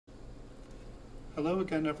Hello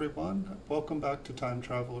again everyone, welcome back to Time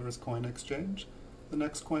Traveler's Coin Exchange. The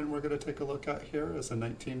next coin we're going to take a look at here is a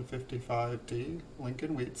 1955D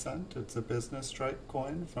Lincoln Wheat Cent. It's a business strike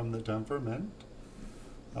coin from the Denver Mint.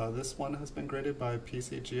 This one has been graded by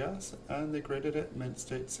PCGS and they graded it Mint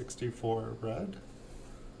State 64 red.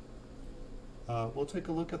 We'll take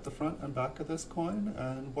a look at the front and back of this coin,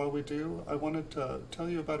 and while we do, I wanted to tell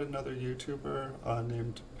you about another YouTuber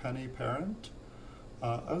named Penny Parent.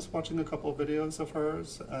 I was watching a couple videos of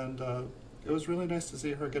hers, and it was really nice to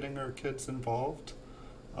see her getting her kids involved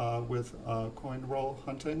with coin roll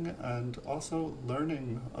hunting and also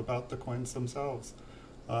learning about the coins themselves.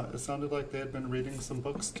 It sounded like they had been reading some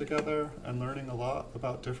books together and learning a lot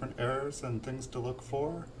about different errors and things to look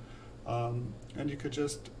for, and you could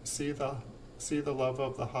just see the love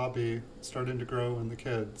of the hobby starting to grow in the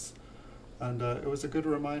kids. And it was a good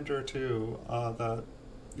reminder too that,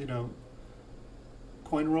 you know,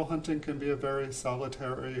 coin roll hunting can be a very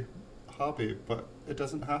solitary hobby, but it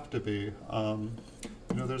doesn't have to be.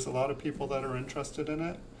 You know, there's a lot of people that are interested in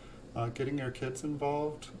it. Getting your kids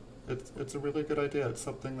involved, it's a really good idea. It's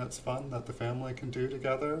something that's fun that the family can do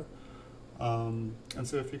together. And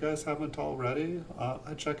so if you guys haven't already,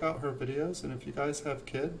 I'd check out her videos, and if you guys have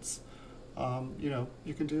kids, you know,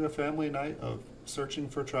 you can do a family night of searching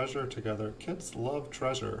for treasure together. Kids love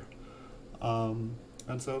treasure.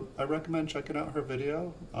 And so I recommend checking out her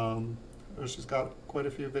video. She's got quite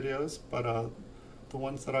a few videos, but the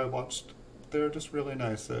ones that I watched, they're just really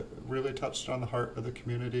nice. It really touched on the heart of the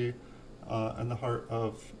community and the heart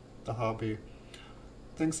of the hobby.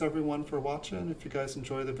 Thanks everyone for watching. If you guys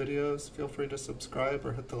enjoy the videos, feel free to subscribe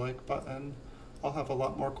or hit the like button. I'll have a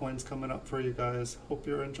lot more coins coming up for you guys. Hope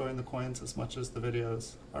you're enjoying the coins as much as the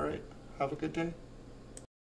videos. Alright, have a good day.